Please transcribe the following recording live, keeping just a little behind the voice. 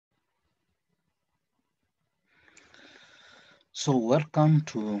So welcome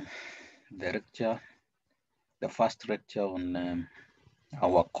to the first lecture on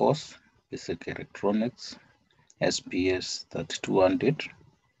our course, Basic Electronics, SPS 3200.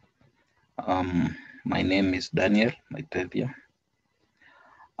 My name is Daniel Maiteria,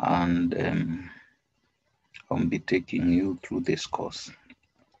 and I'll be taking you through this course.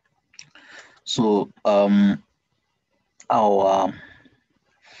 So our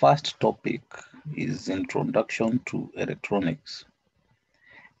first topic is Introduction to Electronics,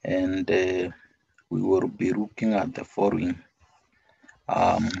 and we will be looking at the following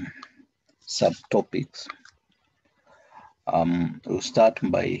subtopics. We'll start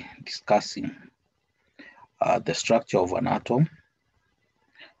by discussing the structure of an atom.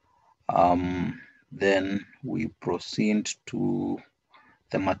 Then we proceed to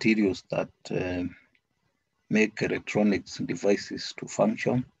the materials that make electronics devices to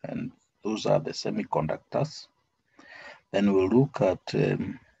function, and those are the semiconductors. Then we'll look at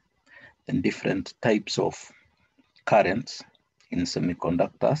the different types of currents in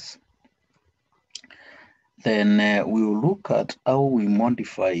semiconductors. Then we will look at how we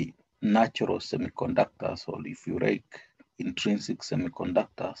modify natural semiconductors, or if you like, intrinsic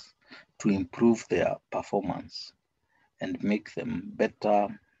semiconductors, to improve their performance and make them better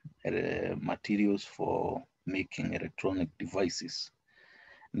materials for making electronic devices.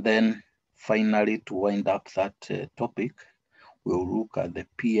 Then finally, to wind up that topic, we'll look at the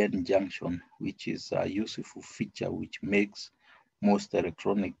PN junction, which is a useful feature which makes most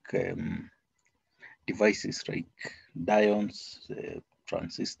electronic devices like diodes,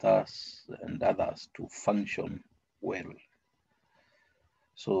 transistors, and others to function well.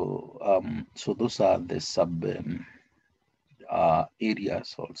 So, so those are the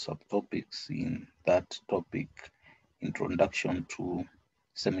areas or subtopics in that topic, Introduction to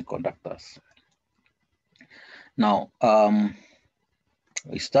Semiconductors. Now,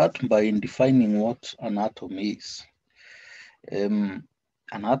 we start by defining what an atom is. An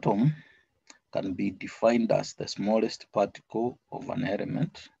atom can be defined as the smallest particle of an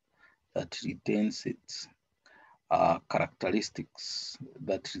element that retains its characteristics,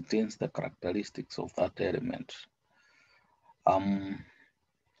 that retains the characteristics of that element.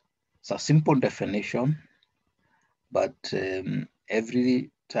 It's a simple definition, but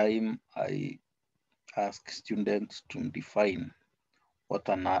every time I ask students to define what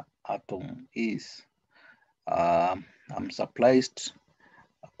an atom is, I'm surprised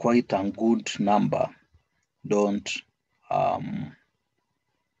quite a good number don't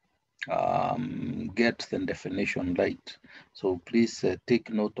get the definition right. So please take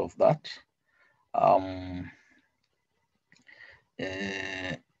note of that.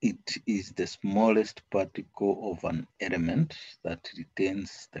 It is the smallest particle of an element that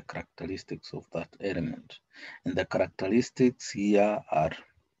retains the characteristics of that element. And the characteristics here are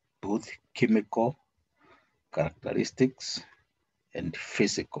both chemical characteristics and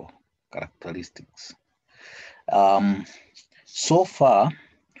physical characteristics. So far,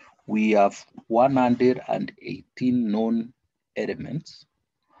 we have 118 known elements,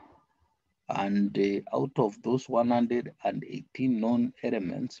 and out of those 118 known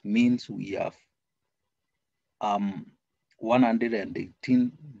elements means we have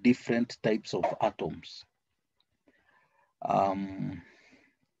 118 different types of atoms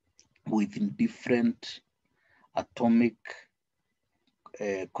with different atomic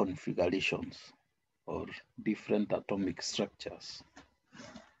configurations or different atomic structures.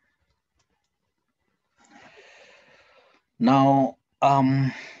 Now,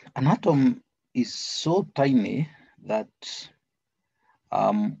 an atom is so tiny that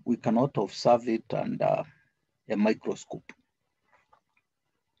we cannot observe it under a microscope.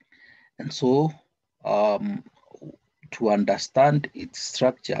 And so, to understand its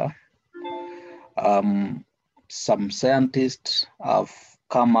structure, some scientists have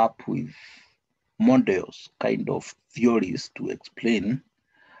come up with models, kind of theories to explain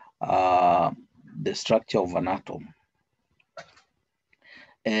the structure of an atom.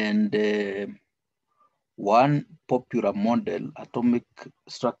 And one popular model, atomic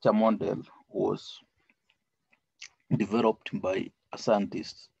structure model, was developed by a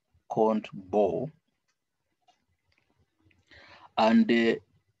scientist called Bohr. And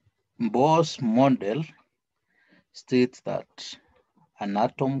Bohr's model states that an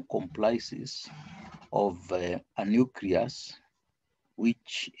atom comprises of a nucleus,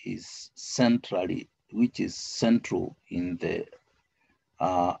 which is central in the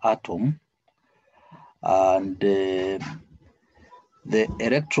atom, and the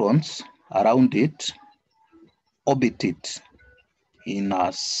electrons around it orbit it in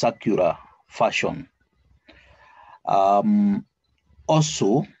a circular fashion.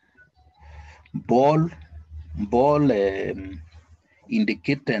 Also, Ball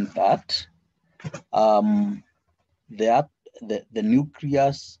indicated that the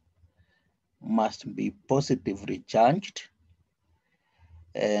nucleus must be positively charged,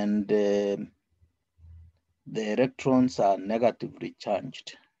 and the electrons are negatively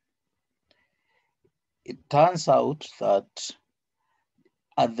charged. It turns out that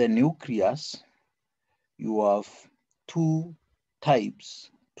at the nucleus, you have two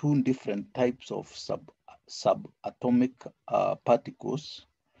different types of subatomic particles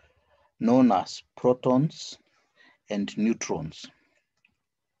known as protons and neutrons.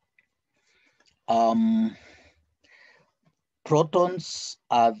 Protons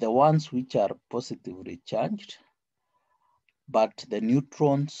are the ones which are positively charged, but the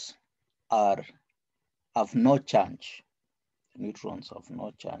neutrons have no charge. Neutrons have no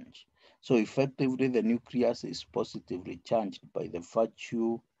charge. So effectively, the nucleus is positively charged by the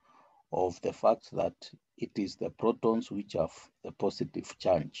virtue of the fact that it is the protons which have the positive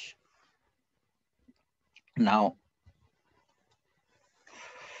charge. Now,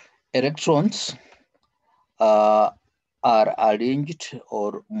 electrons are arranged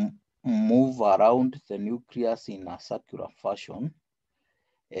or move around the nucleus in a circular fashion,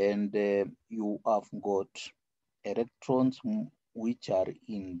 and you have got electrons which are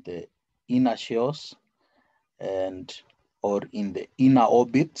in the inner shells or in the inner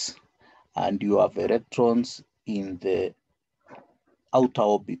orbits, and you have electrons in the outer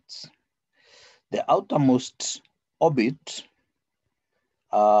orbits. The outermost orbit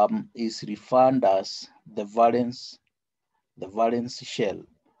is referred as the valence shell,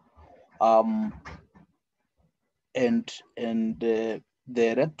 and the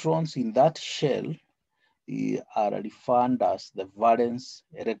electrons in that shell are referred as the valence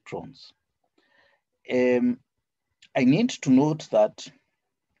electrons. I need to note that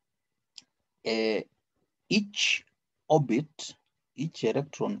each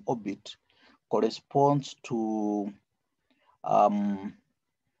electron orbit corresponds to a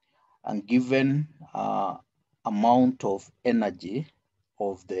given amount of energy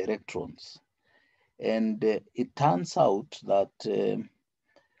of the electrons. And it turns out that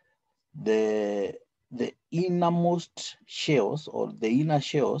the innermost shells or the inner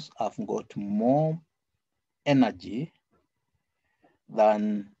shells have got more energy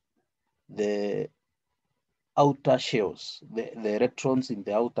than the outer shells, the electrons in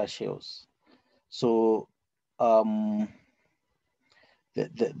the outer shells. So the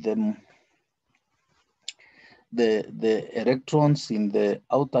electrons in the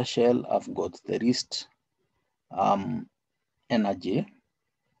outer shell have got the least energy,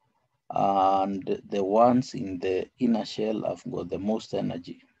 and the ones in the inner shell have got the most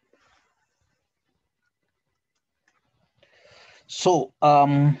energy. So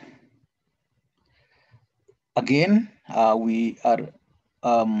again, we are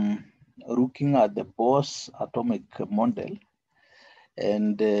looking at the Bose atomic model,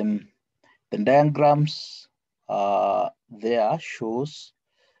 and the diagrams there shows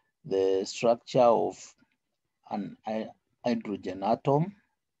the structure of an hydrogen atom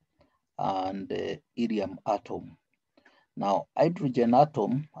and helium atom. Now, hydrogen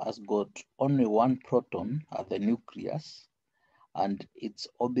atom has got only one proton at the nucleus, and it's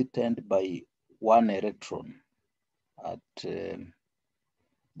orbited by one electron at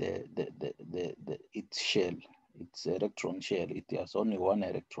its shell, its electron shell. It has only one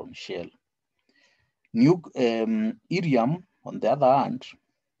electron shell. Helium, on the other hand,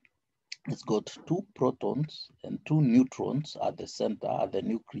 it's got two protons and two neutrons at the center, at the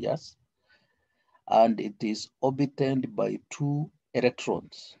nucleus, and it is orbited by two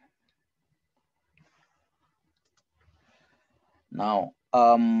electrons. Now,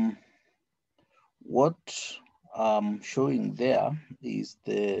 what I'm showing there is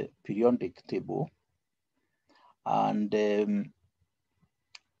the periodic table, and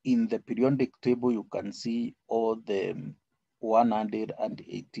in the periodic table you can see all the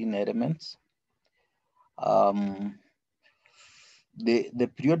 118 elements. The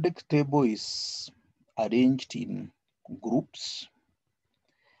periodic table is arranged in groups,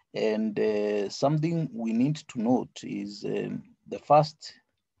 and something we need to note is the first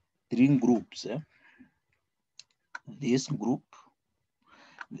three groups. This group,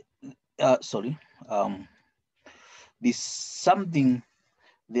 there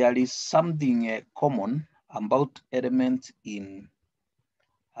is something common about elements in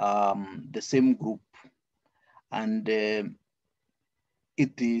the same group, and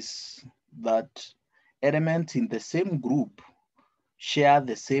it is that elements in the same group share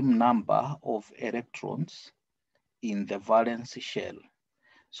the same number of electrons in the valence shell.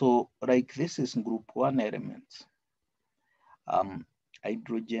 So like this is group 1 elements,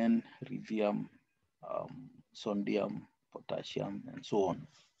 hydrogen, lithium, sodium, potassium, and so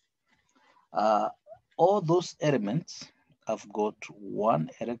on. All those elements have got 1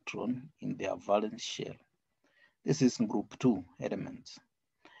 electron in their valence shell. This is group 2 elements.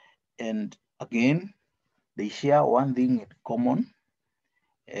 And again, they share one thing in common,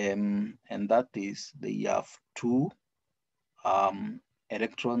 and that is they have 2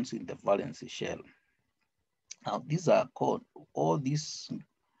 electrons in the valence shell. Now, these are called, all these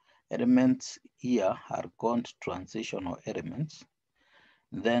elements here are called transitional elements.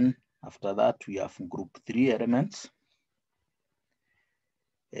 Then after that, we have group 3 elements.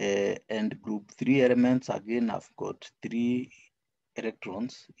 And group 3 elements again have got 3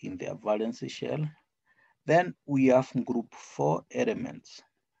 electrons in their valence shell. Then we have group 4 elements.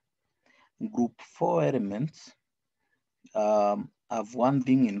 Group 4 elements have one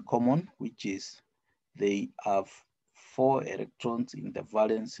thing in common, which is they have 4 electrons in the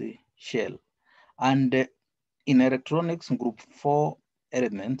valence shell. And in electronics, group 4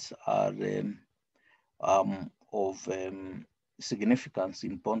 elements are of significance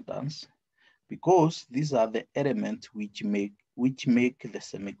importance, because these are the elements which make the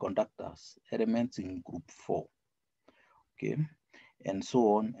semiconductors, elements in group 4, okay, and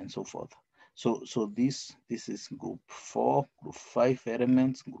so on and so forth. So this is group 4, group 5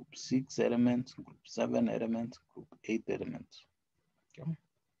 elements, group 6 elements, group 7 elements, group 8 elements. Okay.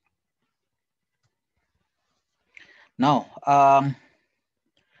 Now,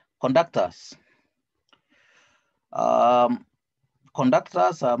 conductors.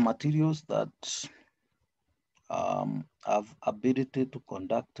 Conductors are materials that have ability to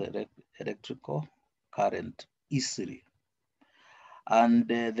conduct electrical current easily. And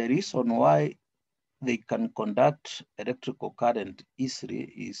the reason why they can conduct electrical current easily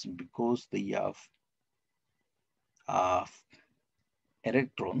is because they have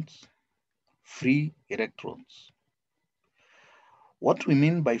electrons, free electrons. What we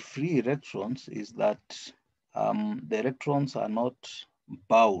mean by free electrons is that the electrons are not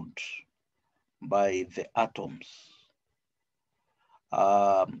bound by the atoms.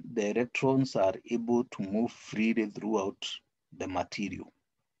 The electrons are able to move freely throughout the material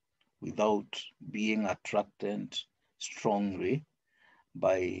without being attracted strongly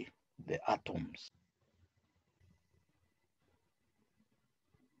by the atoms.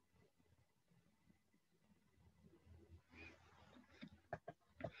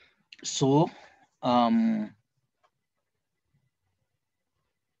 So,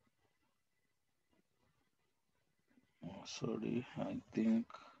 sorry, I think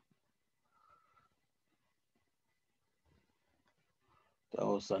there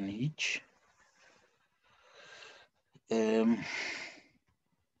was an hitch. I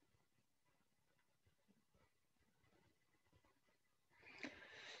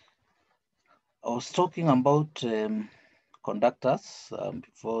was talking about conductors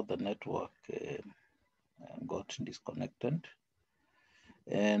before the network got disconnected,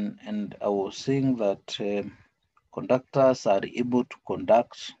 and I was saying that conductors are able to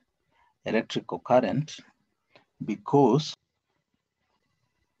conduct electrical current because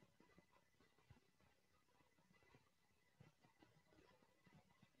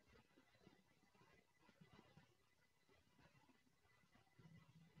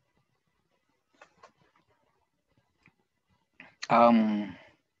I'm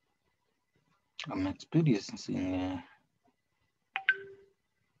experiencing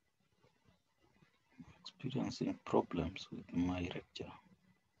problems with my lecture.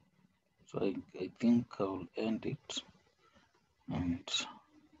 So I think I'll end it and